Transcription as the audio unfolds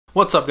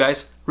What's up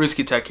guys,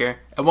 Ruski Tech here,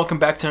 and welcome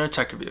back to another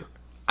tech review.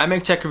 I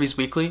make tech reviews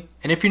weekly,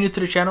 and if you're new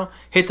to the channel,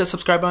 hit that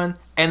subscribe button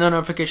and the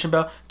notification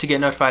bell to get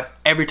notified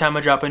every time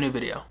I drop a new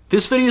video.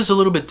 This video is a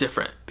little bit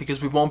different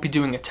because we won't be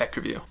doing a tech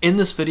review. In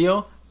this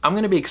video, I'm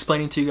going to be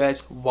explaining to you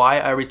guys why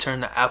I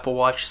returned the Apple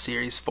Watch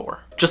Series 4.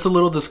 Just a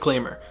little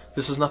disclaimer,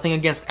 this is nothing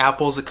against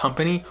Apple as a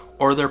company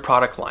or their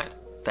product line.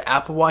 The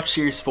Apple Watch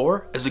Series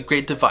 4 is a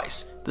great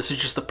device. This is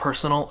just a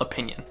personal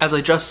opinion. As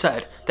I just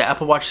said, the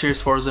Apple Watch Series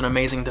 4 is an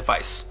amazing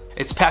device.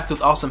 It's packed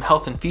with awesome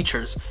health and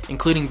features,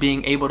 including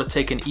being able to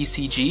take an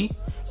ECG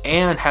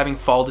and having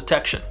fall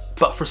detection.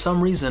 But for some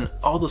reason,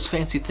 all those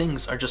fancy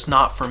things are just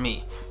not for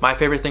me. My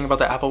favorite thing about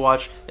the Apple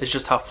Watch is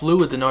just how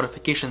fluid the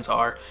notifications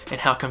are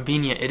and how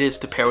convenient it is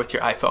to pair with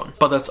your iPhone.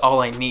 But that's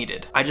all I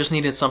needed. I just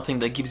needed something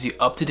that gives you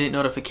up-to-date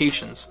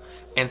notifications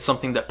and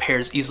something that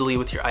pairs easily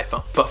with your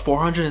iPhone. But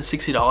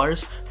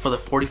 $460 for the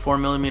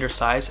 44mm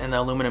size and the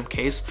aluminum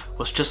case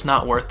was just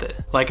not worth it.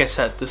 Like I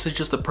said, this is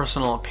just a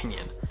personal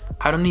opinion.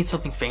 I don't need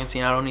something fancy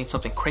and I don't need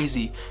something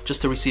crazy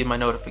just to receive my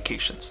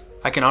notifications.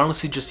 I can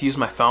honestly just use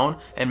my phone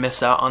and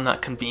miss out on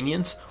that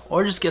convenience,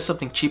 or just get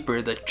something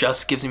cheaper that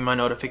just gives me my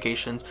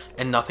notifications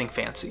and nothing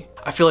fancy.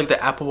 I feel like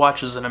the Apple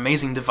Watch is an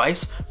amazing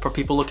device for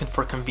people looking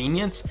for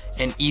convenience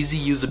and easy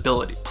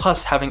usability,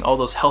 plus having all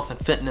those health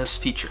and fitness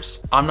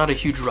features. I'm not a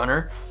huge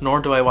runner, nor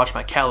do I watch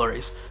my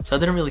calories, so I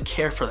didn't really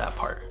care for that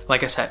part.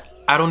 Like I said,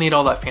 I don't need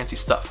all that fancy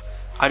stuff.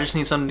 I just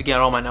need something to get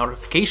all my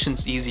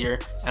notifications easier,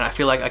 and I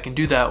feel like I can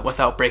do that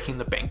without breaking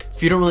the bank.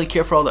 If you don't really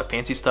care for all that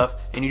fancy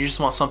stuff and you just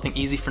want something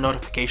easy for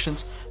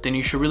notifications, then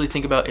you should really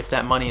think about if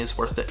that money is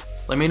worth it.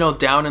 Let me know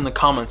down in the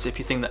comments if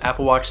you think the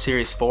Apple Watch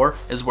Series 4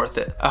 is worth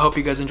it. I hope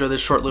you guys enjoyed this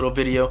short little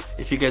video.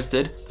 If you guys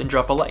did, then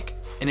drop a like.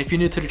 And if you're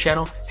new to the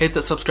channel, hit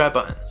the subscribe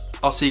button.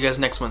 I'll see you guys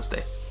next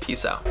Wednesday.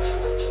 Peace out.